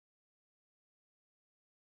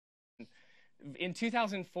in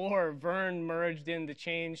 2004, Vern merged in the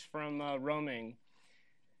change from roaming.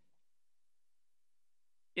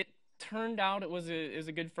 It turned out it was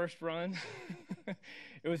a good first run.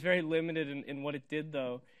 It was very limited in what it did,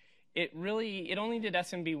 though. It only did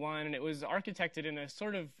SMB1, and it was architected in a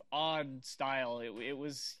sort of odd style. It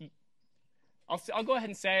was, I'll go ahead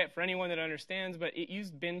and say it for anyone that understands, but it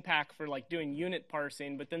used binpack for like doing unit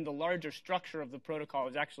parsing, but then the larger structure of the protocol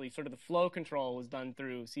is actually sort of the flow control was done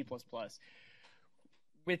through C++,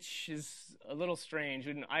 which is a little strange.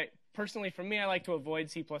 And personally, for me, I like to avoid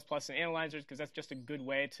C++ and analyzers because that's just a good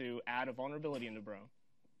way to add a vulnerability into Bro.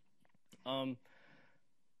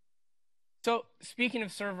 So speaking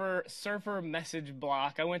of server message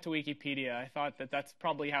block, I went to Wikipedia. I thought that that's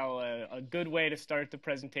probably how a good way to start the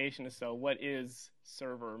presentation is, so what is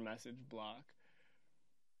server message block?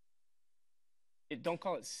 Don't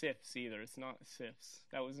call it CIFS either. It's not CIFS.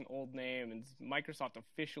 That was an old name, and Microsoft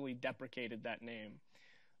officially deprecated that name.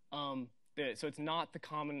 So it's not the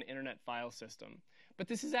common internet file system. But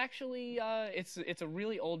this is actually, it's a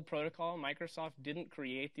really old protocol. Microsoft didn't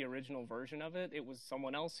create the original version of it. It was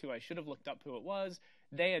someone else who I should have looked up who it was.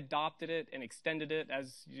 They adopted it and extended it,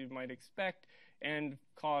 as you might expect, and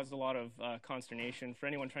caused a lot of consternation for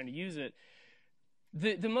anyone trying to use it.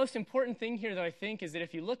 The most important thing here, though, I think, is that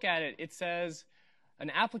if you look at it, it says an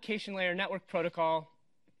application layer network protocol,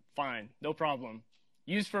 fine, no problem.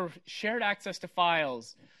 Used for shared access to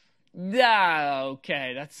files.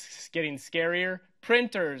 Okay, that's getting scarier.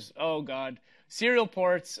 Printers, oh God. Serial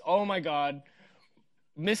ports, oh my God.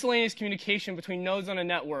 Miscellaneous communication between nodes on a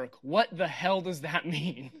network. What the hell does that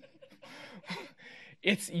mean?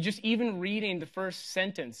 It's just even reading the first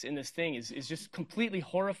sentence in this thing is just completely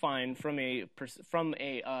horrifying from a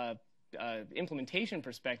implementation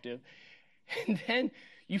perspective. And then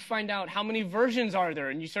you find out how many versions are there,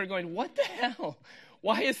 and you start going, what the hell?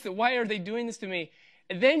 Why are they doing this to me?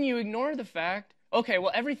 And then you ignore the fact, okay,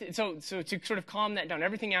 well, everything, so to sort of calm that down,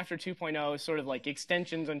 everything after 2.0 is sort of like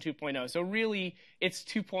extensions on 2.0. So really, it's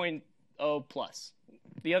 2.0 plus.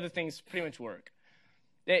 The other things pretty much work.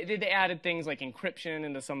 They added things like encryption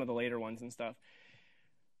into some of the later ones and stuff.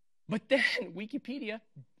 But then Wikipedia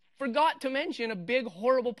forgot to mention a big,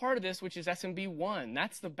 horrible part of this, which is SMB1.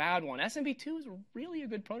 That's the bad one. SMB2 is really a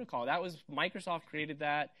good protocol. That was, Microsoft created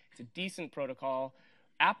that. It's a decent protocol.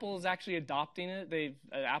 Apple is actually adopting it.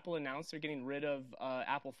 Apple announced they're getting rid of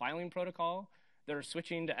Apple filing protocol. They're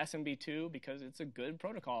switching to SMB2 because it's a good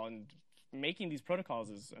protocol, and making these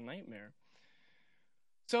protocols is a nightmare.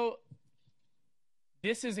 So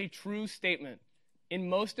this is a true statement. In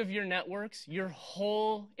most of your networks, your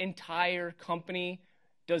whole entire company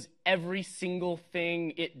does every single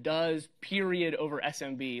thing it does, period, over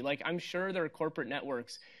SMB. Like, I'm sure there are corporate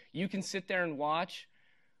networks. You can sit there and watch.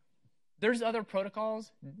 There's other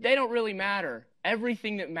protocols. They don't really matter.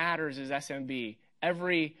 Everything that matters is SMB.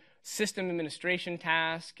 Every system administration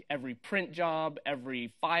task, every print job,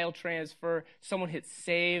 every file transfer, someone hits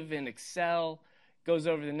save in Excel, goes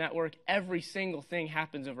over the network. Every single thing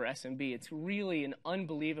happens over SMB. It's really an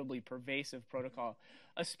unbelievably pervasive protocol,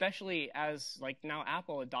 especially as, like, now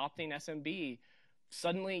Apple adopting SMB.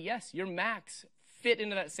 Suddenly, yes, your Macs fit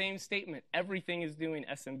into that same statement. Everything is doing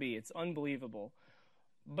SMB. It's unbelievable.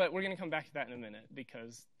 But we're going to come back to that in a minute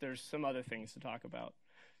because there's some other things to talk about.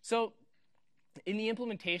 So in the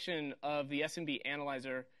implementation of the SMB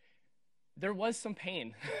analyzer, there was some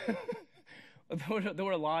pain. There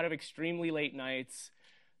were a lot of extremely late nights,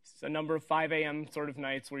 a number of 5 a.m. sort of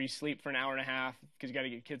nights where you sleep for an hour and a half because you got to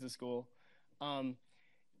get kids to school.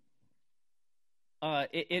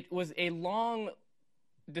 It was a long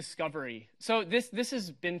discovery. So this is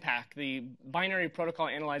binpack, the binary protocol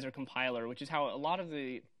analyzer compiler, which is how a lot of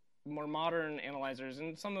the more modern analyzers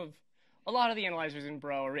and a lot of the analyzers in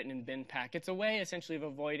Bro are written in binpack. It's a way essentially of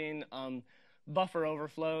avoiding buffer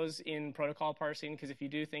overflows in protocol parsing, because if you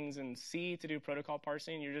do things in C to do protocol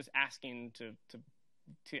parsing, you're just asking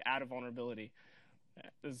to add a vulnerability,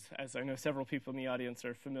 as I know several people in the audience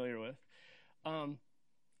are familiar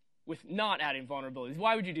with not adding vulnerabilities.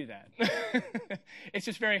 Why would you do that? It's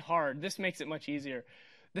just very hard. This makes it much easier.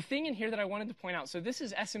 The thing in here that I wanted to point out, so this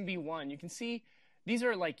is SMB1. You can see these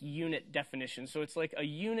are like unit definitions. So it's like a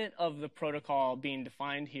unit of the protocol being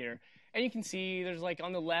defined here. And you can see there's, like,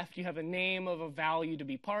 on the left, you have a name of a value to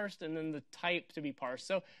be parsed and then the type to be parsed.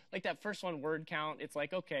 So like that first one, word count, it's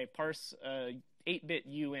like, okay, parse 8-bit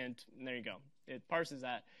uint, and there you go. It parses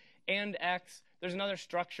that. And X, there's another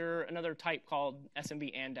structure, another type called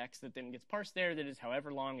SMB and X that then gets parsed there that is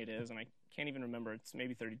however long it is, and I can't even remember. It's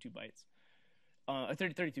maybe 32 bytes,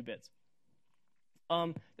 32 bits.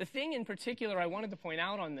 The thing in particular I wanted to point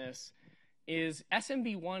out on this is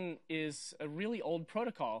SMB1 is a really old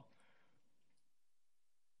protocol.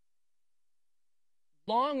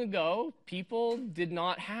 Long ago, people did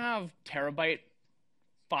not have 5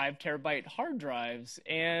 terabyte hard drives.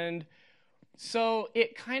 And so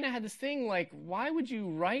it kind of had this thing like, why would you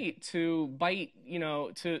write to byte,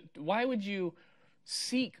 why would you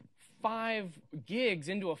seek 5 gigs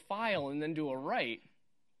into a file and then do a write?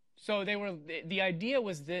 So the idea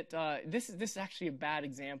was that, this is actually a bad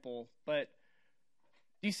example, but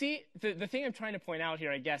do you see, the thing I'm trying to point out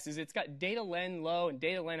here, I guess, is it's got data len low and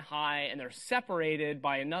data len high, and they're separated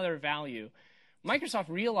by another value. Microsoft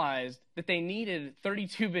realized that they needed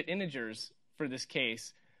 32-bit integers for this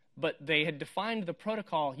case, but they had defined the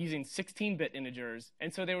protocol using 16-bit integers.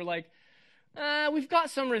 And so they were like, we've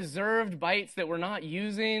got some reserved bytes that we're not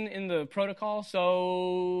using in the protocol, so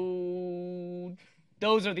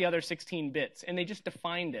those are the other 16 bits. And they just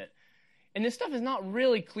defined it. And this stuff is not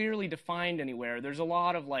really clearly defined anywhere. There's a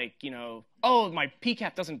lot of like, oh, my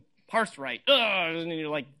PCAP doesn't parse right. Ugh, and you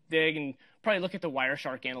like dig and probably look at the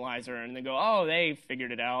Wireshark analyzer and then go, oh, they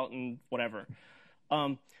figured it out and whatever.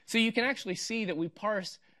 So you can actually see that we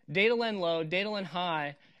parse data len low, data len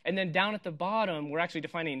high, and then down at the bottom, we're actually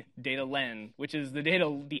defining data len, which is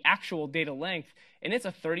the actual data length, and it's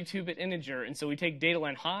a 32-bit integer. And so we take data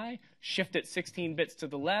len high, shift it 16 bits to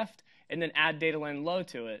the left, and then add data len low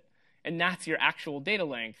to it. And that's your actual data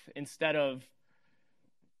length instead of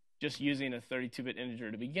just using a 32-bit integer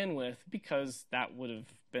to begin with, because that would have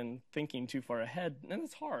been thinking too far ahead. And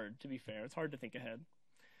it's hard, to be fair. It's hard to think ahead.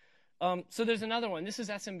 So there's another one. This is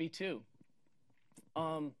SMB2.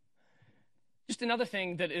 Just another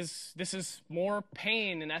thing this is more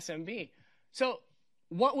pain in SMB. So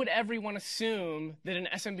what would everyone assume that an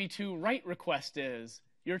SMB2 write request is?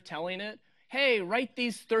 You're telling it, hey, write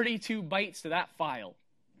these 32 bytes to that file.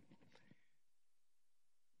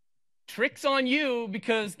 Trick's on you,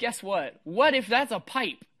 because guess what? What if that's a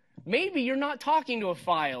pipe? Maybe you're not talking to a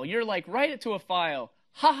file. You're like, write it to a file.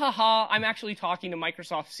 Ha ha ha, I'm actually talking to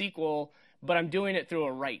Microsoft SQL, but I'm doing it through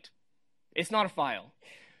a write. It's not a file.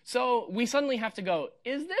 So we suddenly have to go,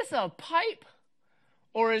 is this a pipe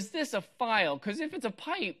or is this a file? Because if it's a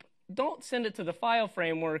pipe, don't send it to the file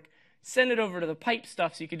framework. Send it over to the pipe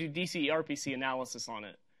stuff so you can do DC RPC analysis on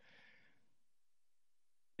it.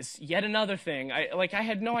 It's yet another thing. I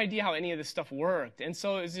had no idea how any of this stuff worked. And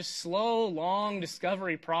so it was this slow, long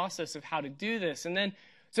discovery process of how to do this. And then,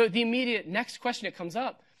 so the immediate next question that comes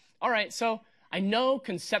up, all right, so I know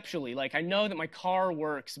conceptually, like I know that my car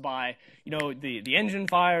works by, the engine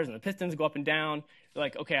fires and the pistons go up and down. You're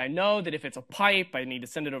like, okay, I know that if it's a pipe, I need to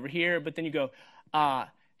send it over here. But then you go, how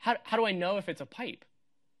do I know if it's a pipe?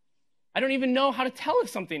 I don't even know how to tell if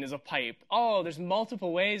something is a pipe. Oh, there's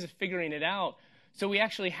multiple ways of figuring it out. So we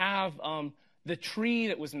actually have the tree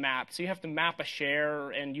that was mapped. So you have to map a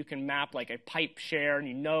share, and you can map like a pipe share, and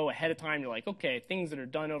you know ahead of time, you're like, okay, things that are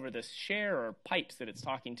done over this share are pipes that it's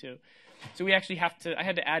talking to. So we actually I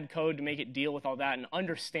had to add code to make it deal with all that and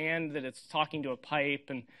understand that it's talking to a pipe,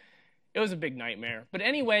 and it was a big nightmare. But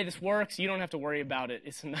anyway, this works. You don't have to worry about it.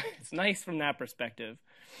 It's nice from that perspective.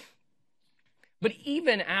 But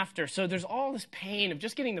even after, so there's all this pain of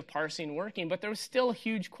just getting the parsing working, but there was still a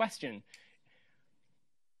huge question.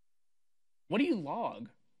 What do you log?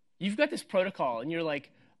 You've got this protocol, and you're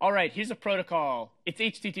like, all right, here's a protocol. It's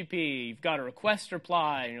HTTP. You've got a request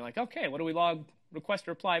reply, and you're like, okay, what do we log? Request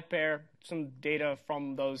reply pair, some data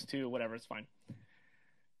from those two, whatever, it's fine.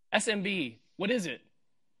 SMB, what is it?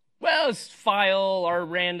 Well, it's file or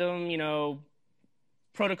random,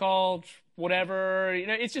 protocol, whatever.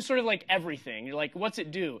 It's just sort of like everything. You're like, what's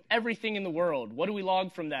it do? Everything in the world. What do we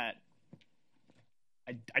log from that?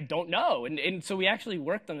 I don't know. And so we actually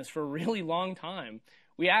worked on this for a really long time.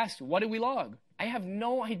 We asked, what do we log? I have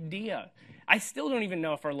no idea. I still don't even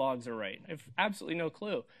know if our logs are right. I have absolutely no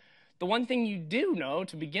clue. The one thing you do know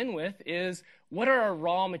to begin with is, what are our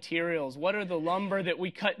raw materials? What are the lumber that we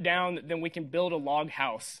cut down that then we can build a log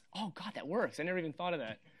house? Oh, God, that works. I never even thought of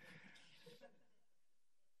that.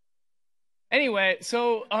 Anyway,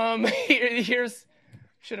 so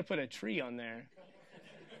should have put a tree on there.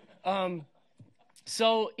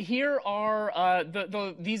 So here are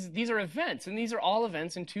these are events, and these are all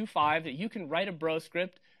events in 2.5 that you can write a bro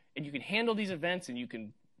script, and you can handle these events, and you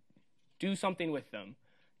can do something with them.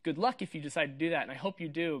 Good luck if you decide to do that, and I hope you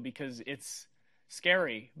do, because it's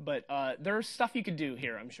scary. But there's stuff you could do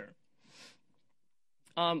here, I'm sure.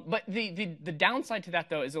 But the downside to that,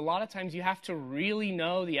 though, is a lot of times you have to really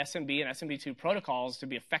know the SMB and SMB2 protocols to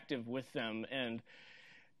be effective with them, and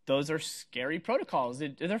those are scary protocols.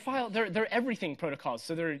 They're everything protocols,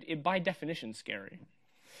 so they're by definition scary.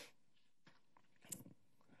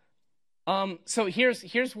 So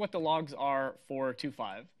here's what the logs are for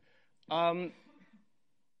 2.5.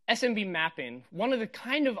 SMB mapping, one of the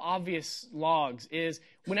kind of obvious logs is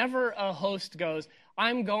whenever a host goes,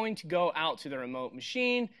 I'm going to go out to the remote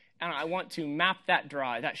machine and I want to map that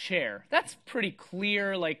drive, that share. That's pretty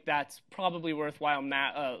clear, like that's probably worthwhile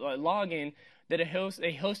logging that a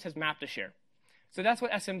host has mapped a share. So that's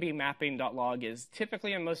what SMB mapping.log is.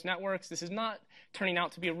 Typically on most networks, this is not turning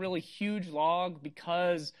out to be a really huge log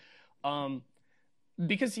because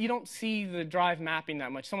you don't see the drive mapping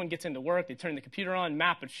that much. Someone gets into work, they turn the computer on,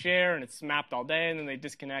 map a share, and it's mapped all day, and then they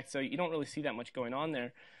disconnect. So you don't really see that much going on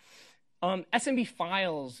there. SMB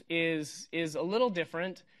files is a little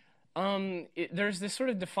different. There's this sort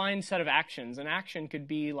of defined set of actions. An action could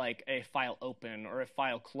be like a file open or a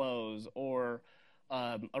file close or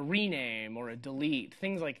a rename or a delete,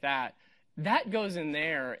 things like that. That goes in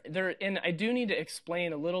there. And I do need to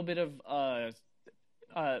explain a little bit of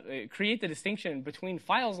create the distinction between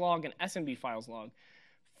files log and SMB files log.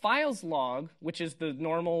 Files log, which is the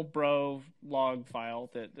normal bro log file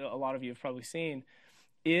that a lot of you have probably seen,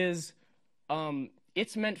 is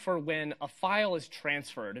it's meant for when a file is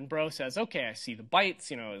transferred and bro says, okay, I see the bytes,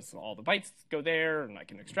 all the bytes go there and I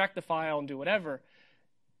can extract the file and do whatever.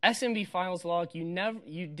 SMB files log,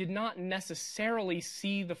 you did not necessarily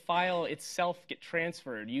see the file itself get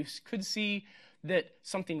transferred. You could see that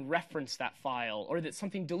something referenced that file or that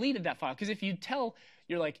something deleted that file. Because if you tell,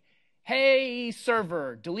 you're like, hey,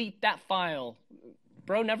 server, delete that file.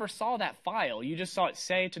 Bro never saw that file. You just saw it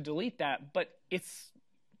say to delete that. But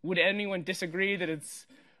would anyone disagree that it's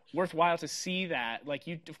worthwhile to see that? Like,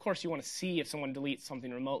 of course, you want to see if someone deletes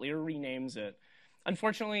something remotely or renames it.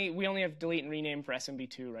 Unfortunately, we only have delete and rename for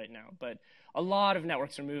SMB2 right now. But a lot of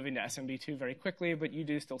networks are moving to SMB2 very quickly, but you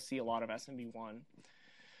do still see a lot of SMB1.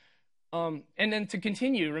 And then to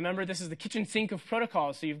continue, remember this is the kitchen sink of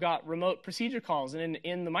protocols. So you've got remote procedure calls. And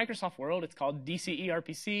in the Microsoft world, it's called DCE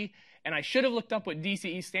RPC. And I should have looked up what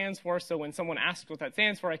DCE stands for. So when someone asked what that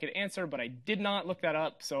stands for, I could answer. But I did not look that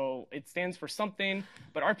up. So it stands for something.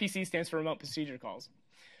 But RPC stands for remote procedure calls.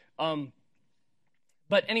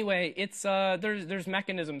 But anyway, there's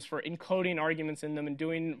mechanisms for encoding arguments in them and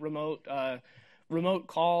doing remote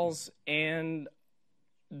calls. And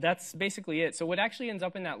that's basically it. So what actually ends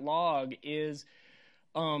up in that log is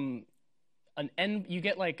you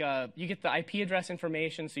get the IP address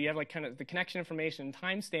information, so you have like kind of the connection information,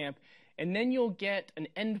 timestamp, and then you'll get an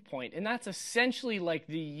endpoint, and that's essentially like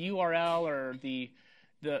the URL or the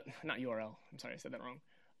not URL. I'm sorry, I said that wrong.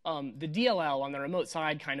 The DLL on the remote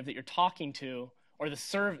side, kind of that you're talking to, or the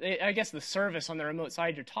service on the remote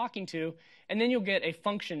side you're talking to, and then you'll get a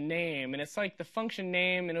function name, and it's like the function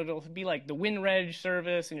name, and it'll be like the WinReg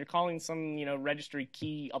service, and you're calling some registry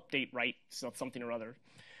key update write something or other.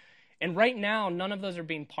 And right now, none of those are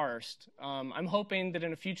being parsed. I'm hoping that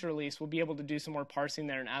in a future release, we'll be able to do some more parsing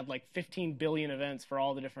there and add like 15 billion events for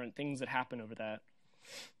all the different things that happen over that.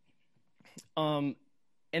 And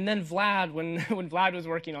then Vlad, when Vlad was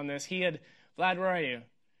working on this, Vlad, where are you?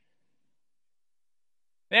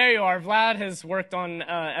 There you are. Vlad has worked on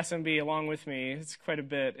SMB along with me. It's quite a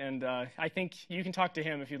bit, and I think you can talk to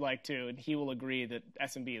him if you'd like to, and he will agree that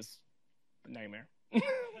SMB is a nightmare.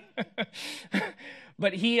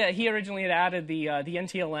 But he originally had added the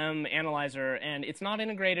NTLM analyzer, and it's not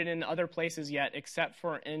integrated in other places yet except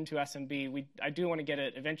for into SMB. I do want to get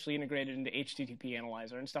it eventually integrated into HTTP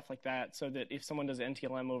analyzer and stuff like that, so that if someone does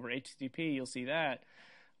NTLM over HTTP, you'll see that.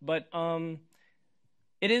 But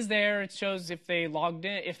it is there. It shows if they logged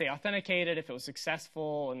in, if they authenticated, if it was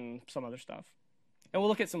successful, and some other stuff. And we'll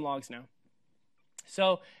look at some logs now.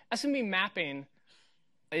 So SMB mapping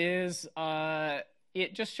is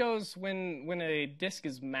it just shows when a disk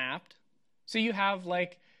is mapped. So you have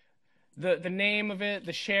like the name of it,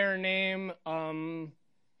 the share name, the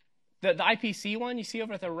IPC one you see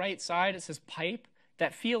over at the right side. It says pipe.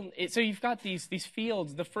 That field. So you've got these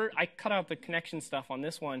fields. I cut out the connection stuff on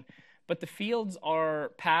this one. But the fields are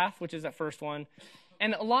path, which is that first one.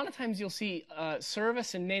 And a lot of times you'll see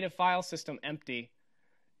service and native file system empty.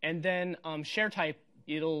 And then share type,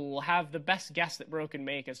 it'll have the best guess that Bro can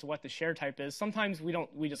make as to what the share type is. Sometimes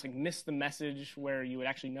we just like miss the message where you would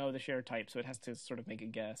actually know the share type, so it has to sort of make a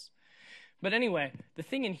guess. But anyway, the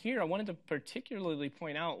thing in here I wanted to particularly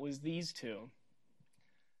point out was these two.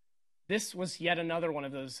 This was yet another one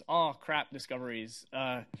of those, oh crap, discoveries.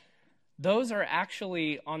 Those are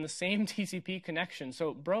actually on the same TCP connection.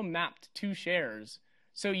 So Bro mapped two shares.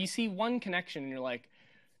 So you see one connection, and you're like,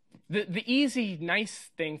 the easy,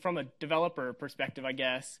 nice thing from a developer perspective, I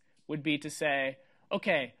guess, would be to say,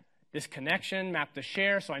 okay, this connection mapped the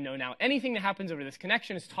share, so I know now anything that happens over this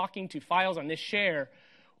connection is talking to files on this share.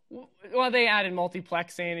 Well, they added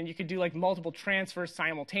multiplexing, and you could do like multiple transfers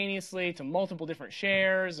simultaneously to multiple different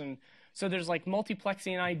shares, and so there's like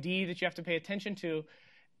multiplexing ID that you have to pay attention to.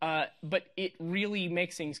 But it really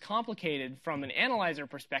makes things complicated from an analyzer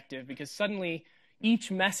perspective, because suddenly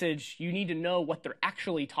each message, you need to know what they're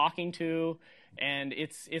actually talking to, and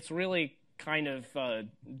it's really kind of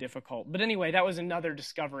difficult. But anyway, that was another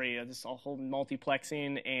discovery of this whole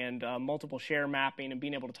multiplexing and multiple share mapping and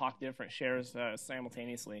being able to talk to different shares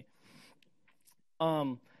simultaneously.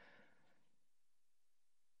 So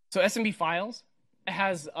SMB files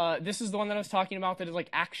has, this is the one that I was talking about that is like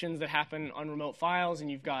actions that happen on remote files, and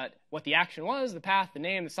you've got what the action was, the path, the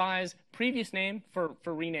name, the size, previous name for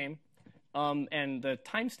rename, and the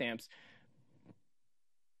timestamps.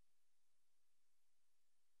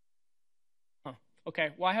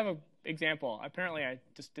 Okay, well, I have an example. Apparently, I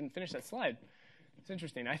just didn't finish that slide. It's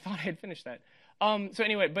interesting. I thought I had finished that. So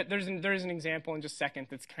anyway, but there is an example in just a second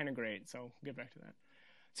that's kind of great, so we'll get back to that.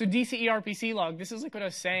 So DCE RPC log, this is like what I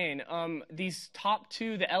was saying. These top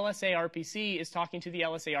two, the LSA RPC is talking to the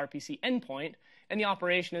LSA RPC endpoint, and the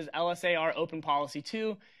operation is LSAR open policy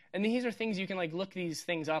 2. And these are things you can like look these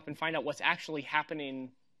things up and find out what's actually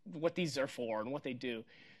happening, what these are for, and what they do.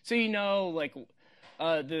 So you know, like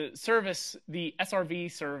the service, the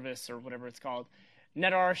SRV service or whatever it's called,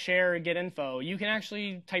 netar share get info. You can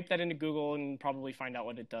actually type that into Google and probably find out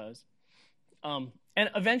what it does. And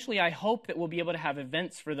eventually, I hope that we'll be able to have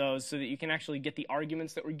events for those so that you can actually get the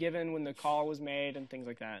arguments that were given when the call was made and things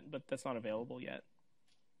like that. But that's not available yet.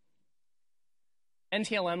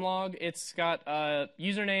 NTLM log, it's got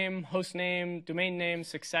username, host name, domain name,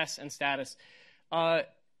 success, and status.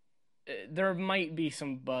 There might be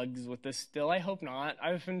some bugs with this still. I hope not.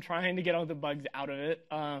 I've been trying to get all the bugs out of it.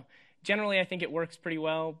 Generally, I think it works pretty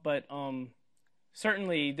well, but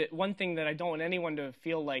certainly, the one thing that I don't want anyone to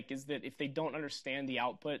feel like is that if they don't understand the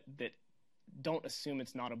output, that don't assume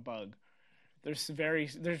it's not a bug. There's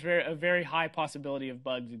a very high possibility of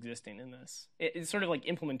bugs existing in this. It's sort of like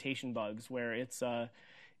implementation bugs, where it's like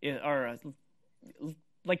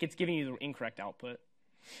it's giving you the incorrect output.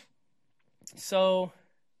 So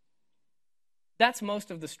that's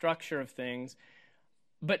most of the structure of things.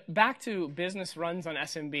 But back to business runs on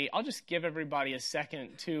SMB, I'll just give everybody a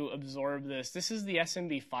second to absorb this. This is the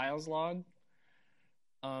SMB files log.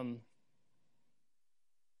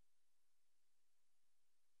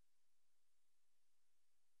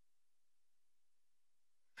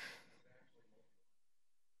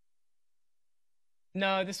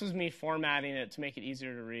 No, this was me formatting it to make it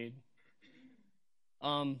easier to read.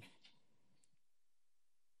 I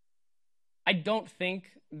don't think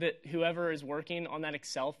that whoever is working on that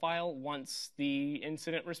Excel file wants the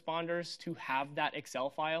incident responders to have that Excel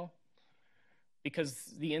file, because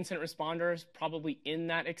the incident responder is probably in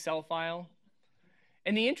that Excel file.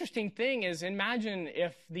 And the interesting thing is, imagine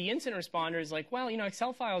if the incident responder is like, well, you know,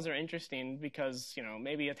 Excel files are interesting because, you know,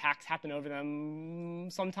 maybe attacks happen over them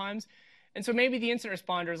sometimes. And so maybe the incident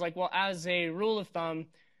responder is like, well, as a rule of thumb,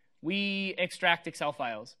 we extract Excel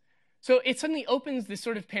files. So it suddenly opens this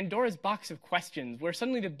sort of Pandora's box of questions where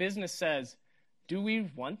suddenly the business says, do we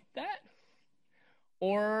want that?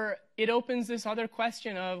 Or it opens this other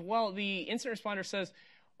question of, well, the incident responder says,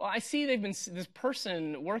 well, I see this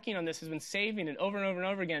person working on this has been saving it over and over and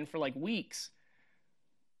over again for like weeks.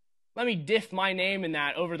 Let me diff my name in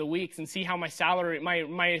that over the weeks and see how my salary,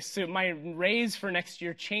 my raise for next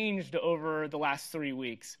year changed over the last 3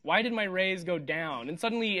 weeks. Why did my raise go down? And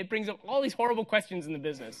suddenly it brings up all these horrible questions in the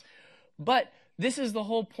business. But this is the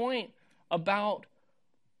whole point about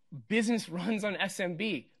business runs on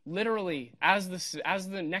SMB. Literally, as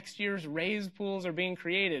the next year's raise pools are being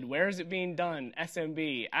created, where is it being done?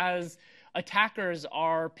 SMB. As attackers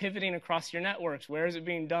are pivoting across your networks, where is it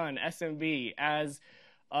being done? SMB. As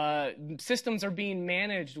systems are being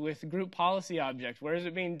managed with group policy objects, where is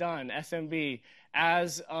it being done? SMB.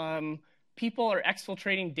 As people are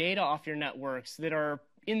exfiltrating data off your networks that are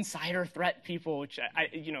insider threat people, which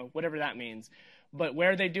you know, whatever that means. But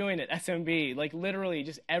where are they doing it? SMB. Like literally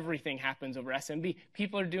just everything happens over SMB.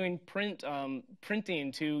 People are doing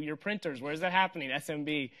printing to your printers. Where is that happening?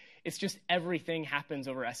 SMB. It's just everything happens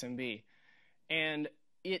over SMB. And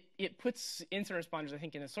it puts incident responders, I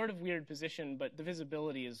think, in a sort of weird position, but the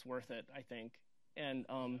visibility is worth it, I think. And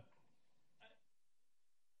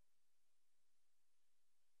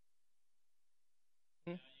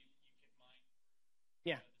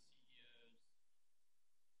yeah.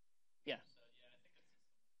 Yeah.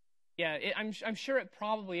 Yeah, I'm sure it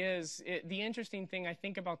probably is. The interesting thing I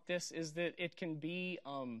think about this is that it can be,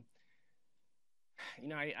 you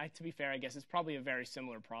know, to be fair, I guess it's probably a very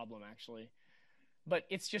similar problem, actually. But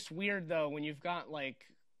it's just weird, though, when you've got, like,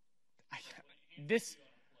 I, this,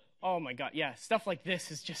 oh my God, yeah, stuff like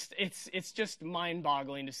this is just, it's just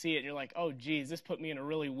mind-boggling to see it. And you're like, oh, geez, this put me in a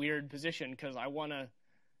really weird position because I want to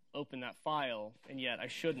open that file, and yet I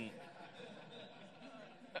shouldn't.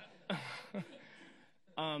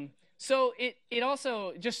 So it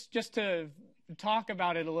also, just to talk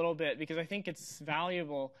about it a little bit, because I think it's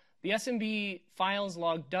valuable, the SMB files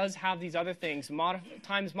log does have these other things,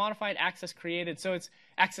 times modified, access created, so it's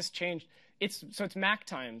access changed. So it's MAC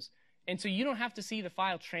times. And so you don't have to see the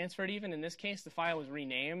file transferred even. In this case, the file was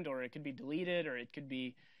renamed, or it could be deleted, or it could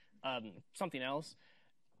be something else.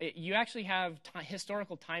 You actually have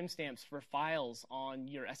historical timestamps for files on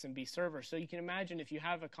your SMB server. So you can imagine if you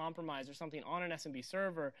have a compromise or something on an SMB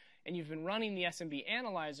server and you've been running the SMB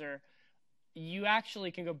analyzer, you actually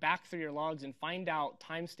can go back through your logs and find out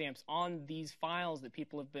timestamps on these files that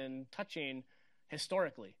people have been touching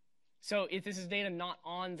historically. So if this is data not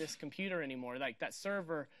on this computer anymore, like that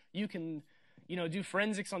server, you can do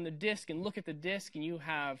forensics on the disk and look at the disk, and you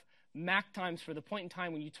have MAC times for the point in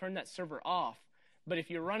time when you turn that server off. But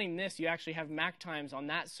if you're running this, you actually have MAC times on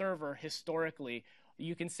that server historically.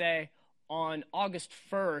 You can say on August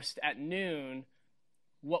 1st at noon,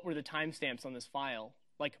 what were the timestamps on this file?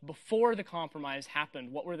 Like before the compromise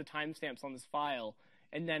happened, what were the timestamps on this file?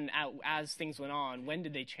 And then as things went on, when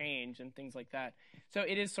did they change and things like that? So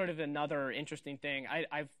it is sort of another interesting thing.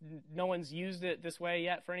 No one's used it this way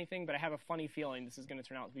yet for anything, but I have a funny feeling this is going to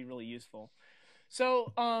turn out to be really useful.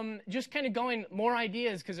 So just kind of going more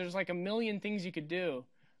ideas, because there's like a million things you could do.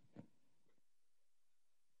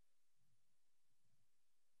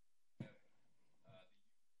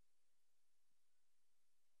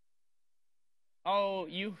 Oh,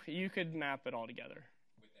 you could map it all together.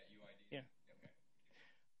 With that UID? Yeah.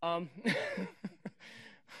 Okay.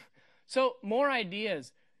 So more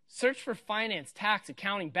ideas. Search for finance, tax,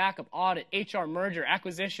 accounting, backup, audit, HR, merger,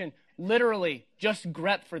 acquisition. Literally, just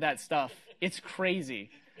grep for that stuff. It's crazy.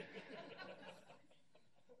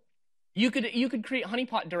 You could create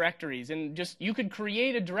honeypot directories, and you could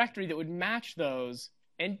create a directory that would match those,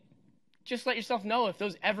 and just let yourself know if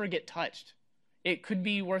those ever get touched. It could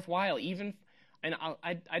be worthwhile. And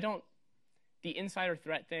I don't, the insider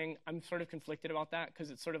threat thing, I'm sort of conflicted about that, because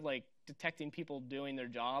it's sort of like detecting people doing their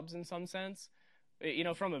jobs in some sense,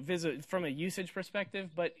 from a usage perspective.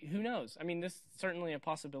 But who knows? I mean, this is certainly a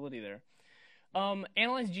possibility there.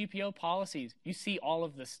 Analyze GPO policies. You see all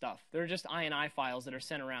of this stuff. They're just INI files that are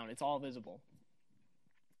sent around. It's all visible.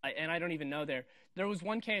 And I don't even know there. There was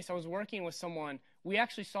one case I was working with someone. We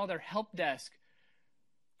actually saw their help desk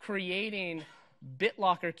creating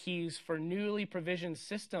BitLocker keys for newly provisioned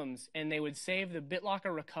systems, and they would save the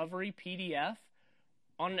BitLocker recovery PDF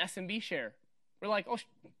on an SMB share. We're like, oh,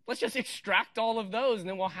 let's just extract all of those, and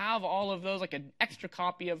then we'll have all of those, like an extra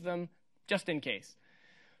copy of them, just in case.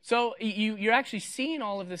 So you're actually seeing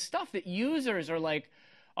all of this stuff that users are like,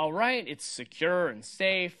 all right, it's secure and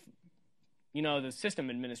safe. The system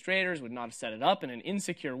administrators would not have set it up in an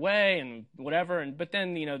insecure way and whatever. But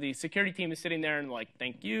then, the security team is sitting there and like,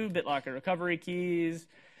 thank you, BitLocker recovery keys.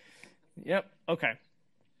 Yep, okay.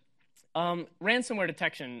 Ransomware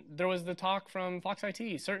detection. There was the talk from Fox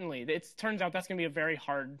IT, certainly. It turns out that's going to be a very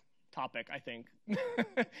hard topic, I think.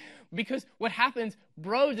 Because what happens,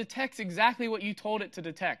 Bro detects exactly what you told it to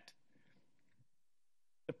detect.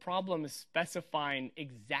 The problem is specifying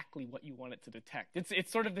exactly what you want it to detect. It's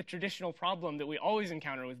sort of the traditional problem that we always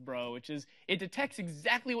encounter with Bro, which is it detects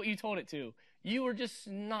exactly what you told it to. You were just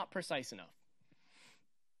not precise enough.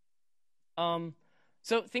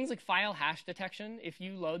 So things like file hash detection, if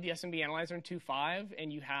you load the SMB analyzer in 2.5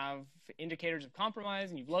 and you have indicators of compromise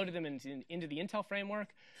and you've loaded them into the Intel framework,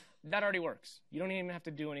 that already works. You don't even have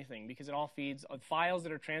to do anything, because it all feeds, files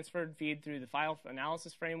that are transferred feed through the file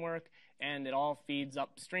analysis framework, and it all feeds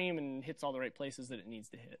upstream and hits all the right places that it needs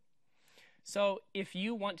to hit. So if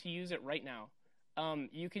you want to use it right now,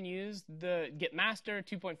 you can use the Git master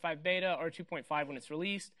 2.5 beta or 2.5 when it's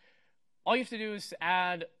released. All you have to do is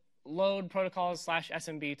add load protocols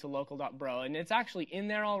 /SMB to local.bro. And it's actually in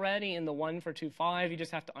there already in the one for 2.5. You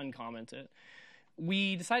just have to uncomment it.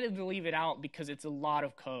 We decided to leave it out because it's a lot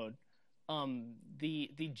of code.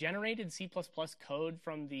 The generated C++ code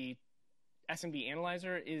from the SMB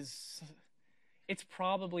analyzer it's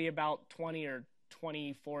probably about 20 or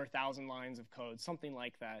 24,000 lines of code, something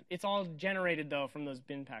like that. It's all generated, though, from those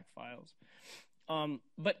binpack files.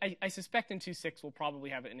 But I suspect in 2.6 we'll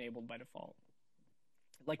probably have it enabled by default,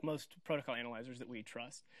 like most protocol analyzers that we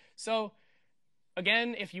trust. So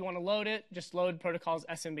again, if you want to load it, just load protocols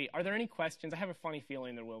SMB. Are there any questions? I have a funny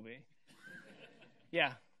feeling there will be.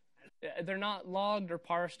 Yeah. They're not logged or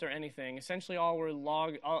parsed or anything. Essentially,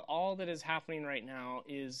 all that is happening right now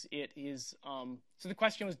is so the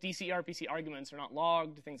question was DCERPC arguments are not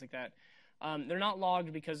logged, things like that. They're not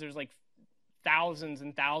logged because there's like thousands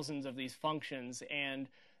and thousands of these functions, and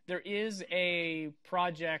there is a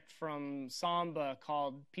project from Samba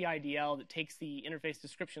called PIDL that takes the interface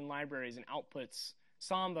description libraries and outputs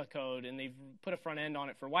Samba code, and they've put a front end on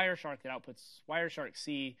it for Wireshark that outputs Wireshark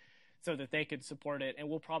C so that they could support it, and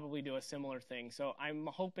we'll probably do a similar thing. So I'm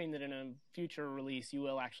hoping that in a future release you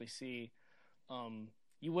will actually see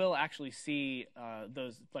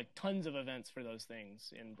those like tons of events for those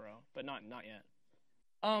things in Bro, but not yet.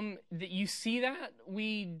 You see that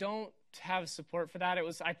we don't have support for that.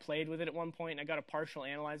 I played with it at one point and I got a partial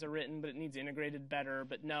analyzer written, but it needs integrated better.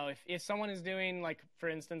 But no, if someone is doing, like, for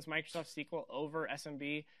instance, Microsoft SQL over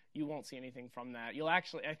SMB, you won't see anything from that.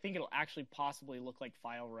 I think it'll actually possibly look like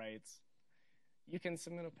file writes. You can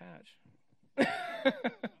submit a patch.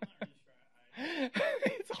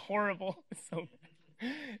 It's horrible. It's so bad.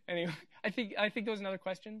 Anyway, I think there was another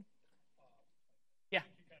question. Yeah.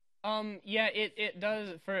 Yeah, it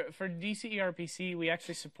does. For DCERPC, we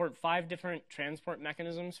actually support 5 different transport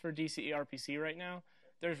mechanisms for DCERPC right now.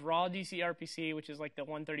 There's raw DCERPC, which is like the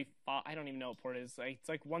 135. I don't even know what port it is. It's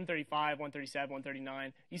like 135, 137,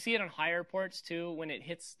 139. You see it on higher ports too. When it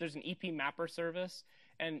hits, there's an EP mapper service,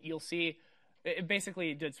 and you'll see it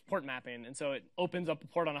basically does port mapping, and so it opens up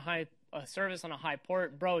a service on a high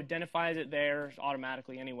port. Bro identifies it there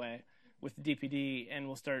automatically anyway with the DPD, and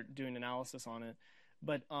we'll start doing analysis on it.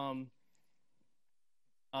 But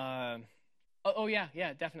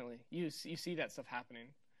yeah, definitely. You see that stuff happening.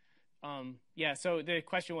 Yeah. So the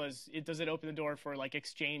question was, does it open the door for like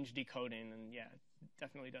exchange decoding? And yeah, it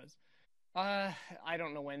definitely does. I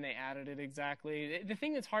don't know when they added it exactly. The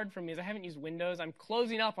thing that's hard for me is I haven't used Windows. I'm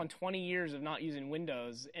closing up on 20 years of not using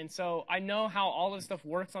Windows, and so I know how all this stuff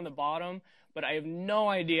works on the bottom, but I have no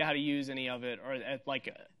idea how to use any of it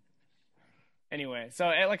Anyway, so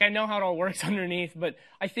like I know how it all works underneath, but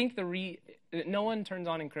I think no one turns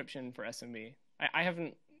on encryption for SMB. I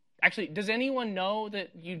haven't actually. Does anyone know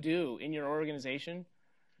that you do in your organization?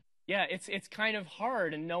 Yeah, it's kind of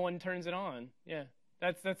hard, and no one turns it on. Yeah,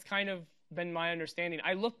 that's kind of been my understanding.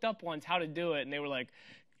 I looked up once how to do it, and they were like,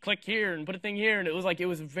 click here and put a thing here, and it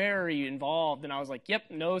was very involved, and I was like, yep,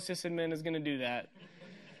 no sysadmin is going to do that.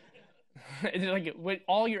 Like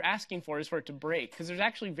all you're asking for is for it to break, because there's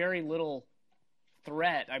actually very little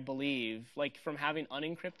threat, I believe, like from having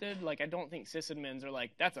unencrypted. Like I don't think sysadmins are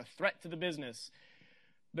like, that's a threat to the business.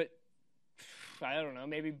 But I don't know,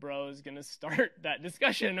 maybe Bro's gonna start that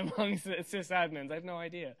discussion amongst sysadmins. I have no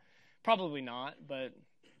idea. Probably not, but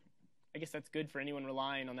I guess that's good for anyone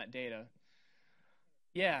relying on that data.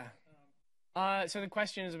 Yeah. So the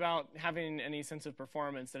question is about having any sense of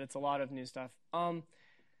performance, that it's a lot of new stuff.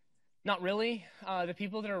 Not really. The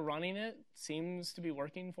people that are running it seems to be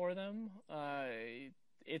working for them.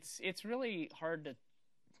 It's really hard to.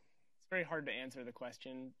 It's very hard to answer the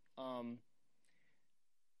question.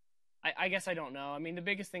 I guess I don't know. I mean, the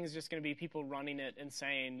biggest thing is just going to be people running it and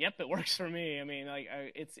saying, "Yep, it works for me." I mean,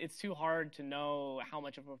 it's too hard to know how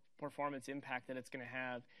much of a performance impact that it's going to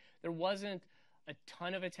have. There wasn't a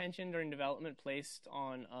ton of attention during development placed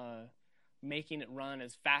on making it run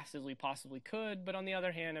as fast as we possibly could, but on the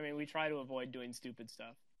other hand, I mean, we try to avoid doing stupid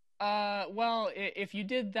stuff. Well, if you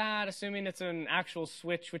did that, assuming it's an actual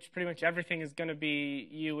switch, which pretty much everything is going to be,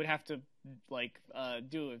 you would have to like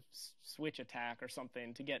do a switch attack or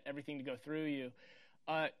something to get everything to go through you.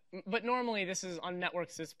 But normally, this is on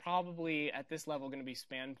networks. It's probably at this level going to be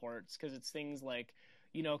span ports, because it's things like,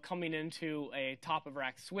 coming into a top of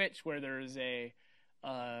rack switch where there is a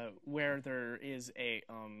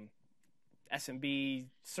SMB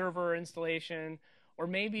server installation, or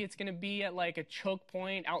maybe it's going to be at like a choke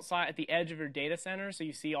point outside at the edge of your data center, so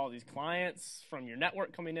you see all these clients from your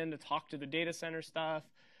network coming in to talk to the data center stuff.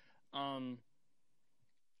 I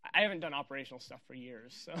haven't done operational stuff for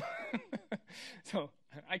years, so so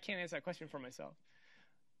I can't answer that question for myself.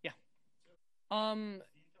 Yeah.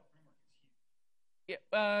 Yeah,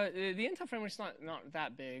 the Intel framework's not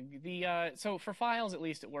that big. So for files, at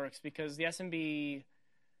least, it works because the SMB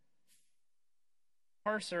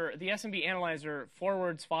parser, the SMB analyzer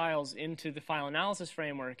forwards files into the file analysis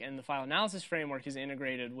framework, and the file analysis framework is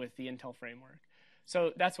integrated with the Intel framework.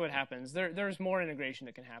 So that's what happens. There's more integration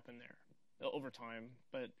that can happen there over time,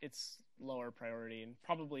 but it's lower priority and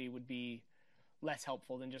probably would be less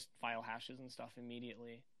helpful than just file hashes and stuff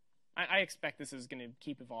immediately. I expect this is going to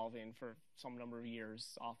keep evolving for some number of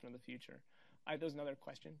years off into the future. There's another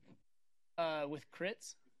question. With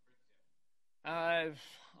crits?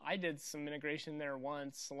 I did some integration there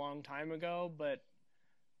once a long time ago, but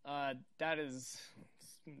that is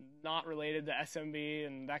not related to SMB,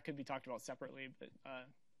 and that could be talked about separately. But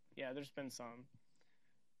yeah, there's been some.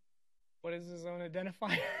 What is the zone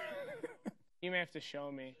identifier? You may have to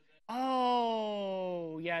show me.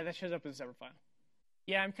 Oh, yeah, that shows up as a separate file.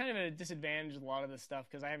 Yeah, I'm kind of at a disadvantage with a lot of this stuff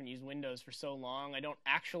because I haven't used Windows for so long. I don't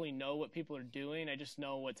actually know what people are doing. I just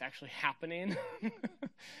know what's actually happening.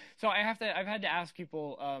 So I've had to ask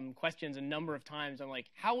people questions a number of times. I'm like,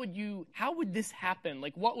 how would this happen?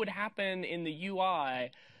 Like, what would happen in the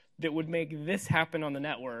UI that would make this happen on the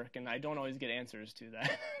network? And I don't always get answers to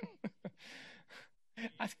that.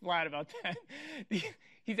 Ask Vlad about that.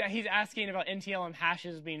 He's asking about NTLM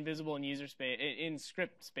hashes being visible in user space, in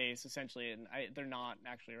script space, essentially, and they're not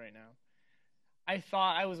actually right now.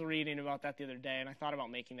 I was reading about that the other day, and I thought about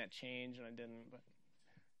making that change, and I didn't, but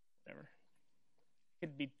whatever. It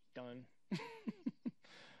could be done.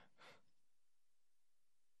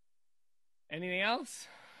 Anything else?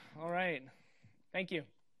 All right. Thank you.